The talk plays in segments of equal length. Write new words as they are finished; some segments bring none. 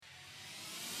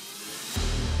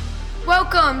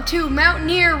Welcome to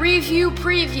Mountaineer Review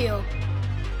Preview.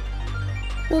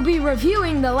 We'll be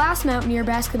reviewing the last Mountaineer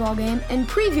basketball game and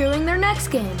previewing their next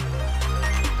game.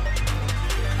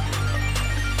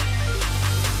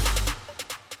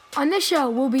 On this show,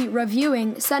 we'll be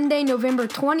reviewing Sunday, November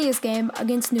 20th game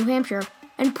against New Hampshire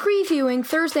and previewing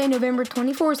Thursday, November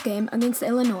 24th game against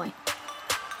Illinois.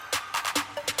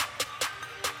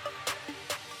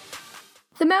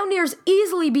 The Mountaineers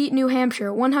easily beat New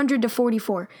Hampshire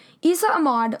 100-44. Issa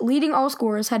Ahmad, leading all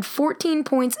scorers, had 14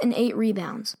 points and 8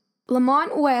 rebounds.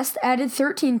 Lamont West added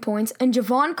 13 points, and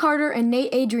Javon Carter and Nate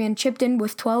Adrian chipped in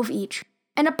with 12 each.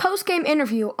 In a post-game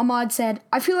interview, Ahmad said,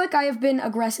 "I feel like I have been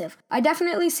aggressive. I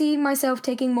definitely see myself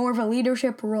taking more of a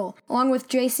leadership role, along with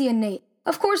JC and Nate.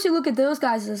 Of course you look at those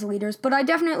guys as leaders, but I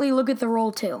definitely look at the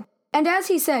role too." And as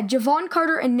he said, Javon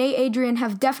Carter and Nate Adrian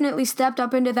have definitely stepped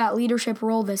up into that leadership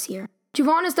role this year.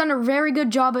 Javon has done a very good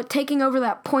job at taking over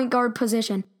that point guard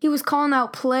position. He was calling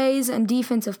out plays and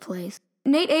defensive plays.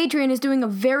 Nate Adrian is doing a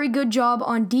very good job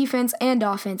on defense and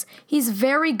offense. He's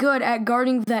very good at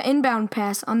guarding the inbound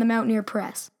pass on the Mountaineer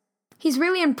press. He's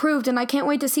really improved, and I can't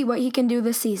wait to see what he can do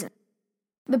this season.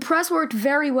 The press worked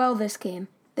very well this game.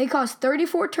 They caused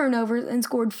 34 turnovers and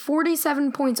scored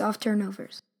 47 points off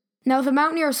turnovers. Now, the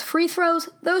Mountaineers' free throws,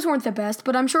 those weren't the best,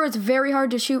 but I'm sure it's very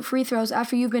hard to shoot free throws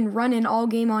after you've been running all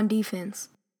game on defense.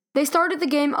 They started the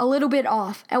game a little bit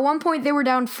off. At one point, they were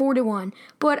down 4-1,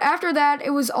 but after that,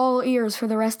 it was all ears for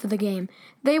the rest of the game.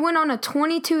 They went on a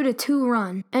 22-2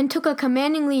 run and took a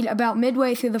commanding lead about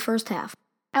midway through the first half.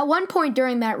 At one point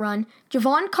during that run,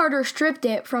 Javon Carter stripped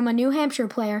it from a New Hampshire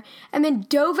player and then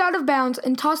dove out of bounds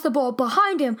and tossed the ball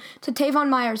behind him to Tavon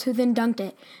Myers, who then dunked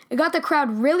it. It got the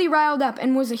crowd really riled up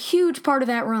and was a huge part of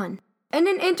that run. In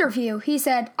an interview, he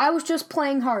said, "I was just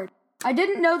playing hard. I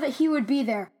didn't know that he would be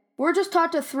there. We're just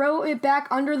taught to throw it back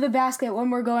under the basket when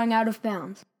we're going out of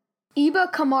bounds." Iba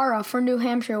Kamara for New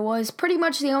Hampshire was pretty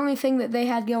much the only thing that they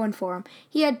had going for him.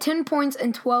 He had 10 points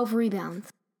and 12 rebounds.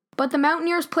 But the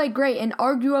Mountaineers played great in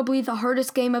arguably the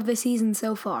hardest game of the season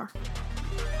so far.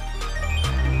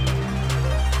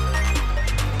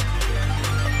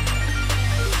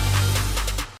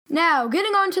 Now,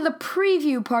 getting on to the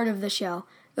preview part of the show.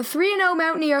 The 3-0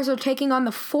 Mountaineers are taking on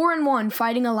the 4-1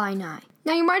 Fighting Illini.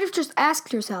 Now, you might have just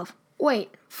asked yourself,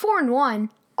 wait, 4-1?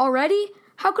 Already?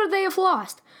 How could they have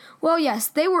lost? Well, yes,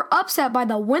 they were upset by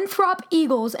the Winthrop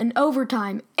Eagles in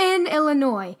overtime in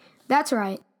Illinois. That's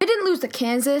right. They didn't lose to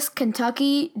Kansas,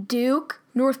 Kentucky, Duke,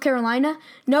 North Carolina.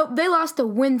 Nope, they lost to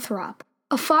Winthrop.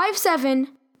 A 5'7"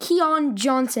 Keon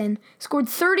Johnson scored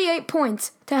 38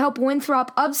 points to help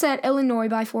Winthrop upset Illinois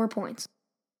by 4 points.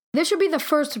 This should be the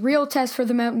first real test for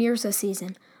the Mountaineers this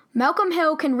season. Malcolm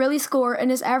Hill can really score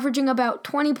and is averaging about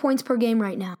 20 points per game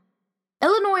right now.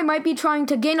 Illinois might be trying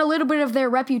to gain a little bit of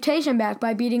their reputation back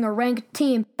by beating a ranked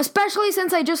team, especially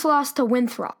since they just lost to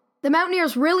Winthrop. The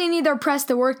Mountaineers really need their press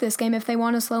to work this game if they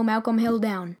want to slow Malcolm Hill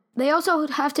down. They also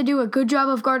have to do a good job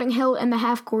of guarding Hill in the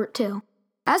half court too.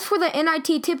 As for the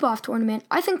NIT Tip-Off Tournament,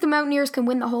 I think the Mountaineers can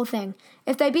win the whole thing.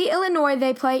 If they beat Illinois,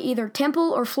 they play either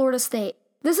Temple or Florida State.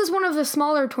 This is one of the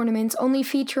smaller tournaments, only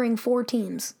featuring 4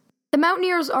 teams. The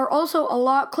Mountaineers are also a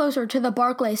lot closer to the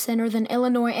Barclays Center than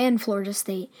Illinois and Florida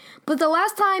State. But the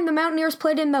last time the Mountaineers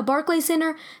played in the Barclays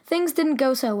Center, things didn't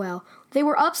go so well. They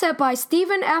were upset by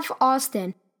Stephen F.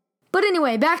 Austin. But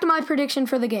anyway, back to my prediction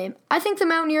for the game. I think the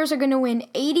Mountaineers are going to win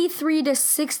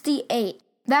 83-68.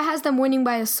 That has them winning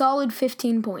by a solid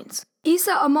 15 points.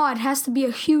 Issa Ahmad has to be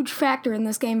a huge factor in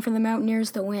this game for the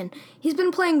Mountaineers to win. He's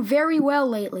been playing very well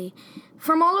lately.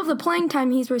 From all of the playing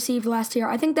time he's received last year,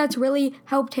 I think that's really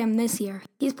helped him this year.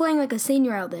 He's playing like a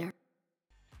senior out there.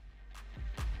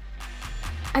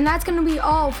 And that's going to be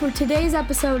all for today's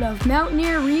episode of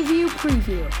Mountaineer Review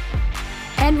Preview.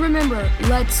 And remember,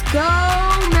 let's go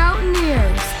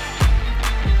Mountaineers!